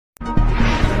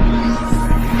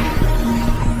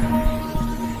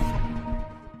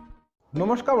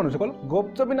নমস্কাৰ বন্ধুসকল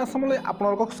GovJobinassam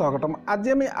আপোনালোকক স্বাগতম। আজি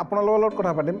আমি আপোনালোকৰ লগত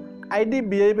কথা পাতিম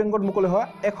IDBI বেংকত মুকলি হোৱা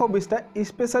 120টা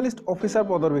স্পেশালিষ্ট অফিচাৰ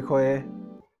পদৰ বিষয়ে।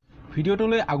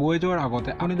 ভিডিঅ'টোলৈ আগুৱাই যোৱাৰ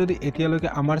আগতে আপুনি যদি এতিয়ালৈকে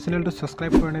আমাৰ চেনেলটো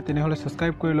সাবস্ক্ৰাইব কৰে নাই তেনেহলে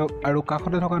সাবস্ক্ৰাইব কৰি লওক আৰু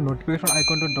কাষতে থকা নোটিফিকেশন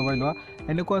আইকনটো দবাই লোৱা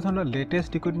এনেকুৱা ধৰণৰ লেটেষ্ট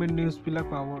ৰিক্ৰুটমেন্ট নিউজ বিলাক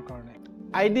পাবৰ কাৰণে।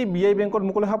 IDBI বেংকত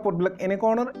মুকলি হোৱা পদবিলাক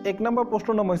এনেকুৱাৰণৰ 1 নম্বৰ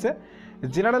পোষ্টৰ নাম হৈছে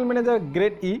জেনাৰেল মেনেজাৰ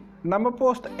গ্ৰেড ই নম্বৰ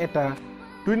পোষ্ট এটা।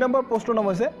 2 নম্বৰ পোষ্টৰ নাম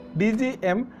হৈছে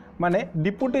DGM মানে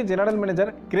deputy general manager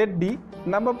grade D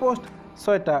number post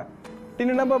 6টা।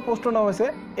 3 নম্বর পোস্টর নাম হচ্ছে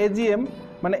AGM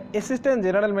মানে অ্যাসিস্ট্যান্ট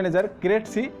জেনারেল ম্যানেজার গ্রেড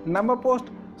সি নাম্বার পোস্ট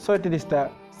 37টা।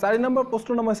 4 নম্বর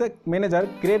পোস্টর নাম হচ্ছে manager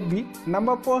grade B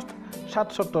number post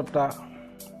 77টা।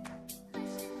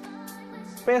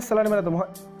 Pay salary মানে দৰমহা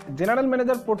জেনাৰেল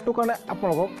ম্যানেজাৰ পোস্টৰ কাৰণে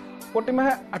আপোনালোকক প্ৰতি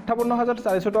মাহে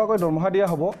 58,400 টকাকৈ দৰমহা দিয়া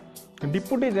হ'ব।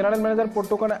 ডিপুটি জেনাৰেল ম্যানেজাৰ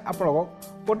পোস্টৰ কাৰণে আপোনালোকক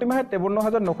প্ৰতি মাহে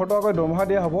 53,900 টকাকৈ দৰমহা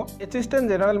দিয়া হ'ব। এসিস্ট্যান্ট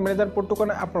জেনাৰেল ম্যানেজাৰ পোস্টৰ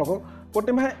কাৰণে আপোনালোকক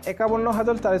প্ৰতি মাহে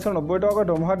 51,490 টকাকৈ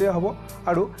দৰমহা দিয়া হ'ব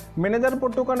আৰু ম্যানেজাৰ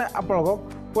পোস্টৰ কাৰণে আপোনালোকক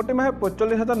প্ৰতি মাহে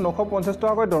 45,950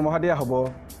 টকাকৈ দৰমহা দিয়া হ'ব।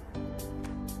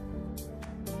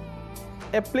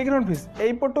 এপ্লিকেশন ফিজ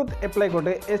এই পোস্টত এপ্লাই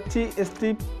কৰোঁতে SC ST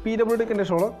PWD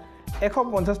কেন্দ্ৰসকলক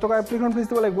 150 টকা এপ্লিকেশন ফিজ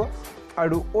দিব লাগিব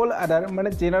আৰু অল আদাৰ মানে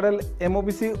জেনাৰেল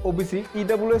MOBC OBC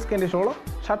EWS কেন্দ্ৰসকলক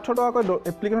 700 টকাকৈ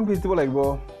এপ্লিকেশন ফিজ দিব লাগিব।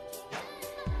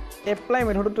 এপ্লাই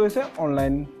মেথডটো হৈছে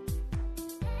online.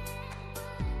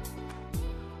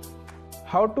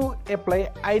 How to apply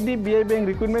IDBI bank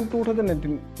recruitment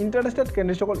 2019 interested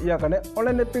কেন্দ্ৰসকল ইয়াৰ কাৰণে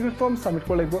অনলাইন এপ্লিকেশন ফৰ্ম সাবমিট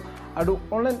কৰিব লাগিব আৰু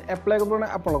অনলাইন এপ্লাই কৰিবলৈ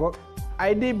আপোনালোকক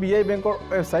IDBI বেংকৰ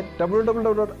ৱেবসাইট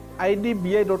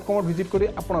www.idbi.com ভিজিট কৰি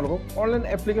আপোনালোকক অনলাইন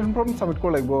এপ্লিকেশন ফৰ্ম সাবমিট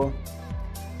কৰিব লাগিব।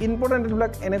 ইম্পৰ্টেণ্ট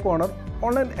এইবিলাক এনেকুৱানৰ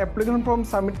online application form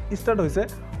submit start হৈছে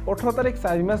 18 তাৰিখ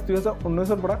 4 মাৰ্চ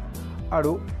 2019 পৰা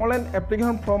আৰু অনলাইন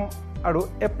এপ্লিকেশন ফৰ্ম আৰু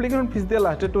এপ্লিকেশন ফিজ দিয়া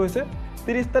লাষ্ট ডেট হৈছে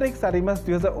 30 তাৰিখ 4 মাৰ্চ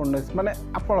 2019 মানে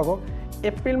আপোনালোকক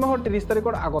এপ্ৰিল মাহৰ 30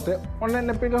 তাৰিখৰ আগতে অনলাইন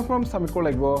এপ্লিকেশন ফৰ্ম সাবমিট কৰিব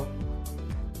লাগিব।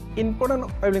 Important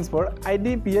ৱেবলিংকছ for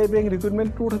IDBI bank recruitment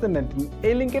 2019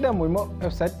 এই লিংক এটা মই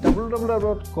ৱেবসাইট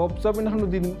www.govjobinassam দি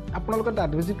দিম। আপোনালোকে তাত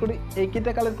ভিজিট কৰি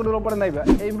এইকেইটা কালেক্ট কৰি ল'ব পাৰে নাইবা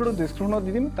এই ভিডিঅ'টো ডেছক্ৰিপশ্যনত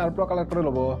দি দিম তাৰ পৰা কালেক্ট কৰি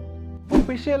ল'ব।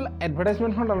 অফিচিয়েল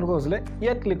এডভাৰটাইজমেণ্টখন ডাউনলোড কৰিলে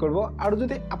ইয়াত ক্লিক কৰিব আৰু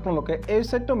যদি আপোনালোকে এই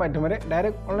ৱেবসাইটৰ মাধ্যমেৰে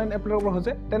ডাইৰেক্ট অনলাইন এপ্লাই কৰিব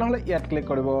খোজে তেনেহ'লে ইয়াত ক্লিক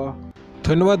কৰিব।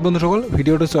 ধন্যবাদ বন্ধুসকল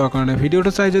ভিডিঅ'টো চোৱাৰ কাৰণে।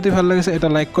 ভিডিঅ'টো চাই যদি ভাল লাগিছে এটা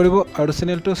লাইক কৰিব আৰু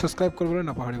চেনেলটো সাবস্ক্ৰাইব কৰিবলৈ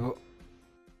নাপাহৰিব।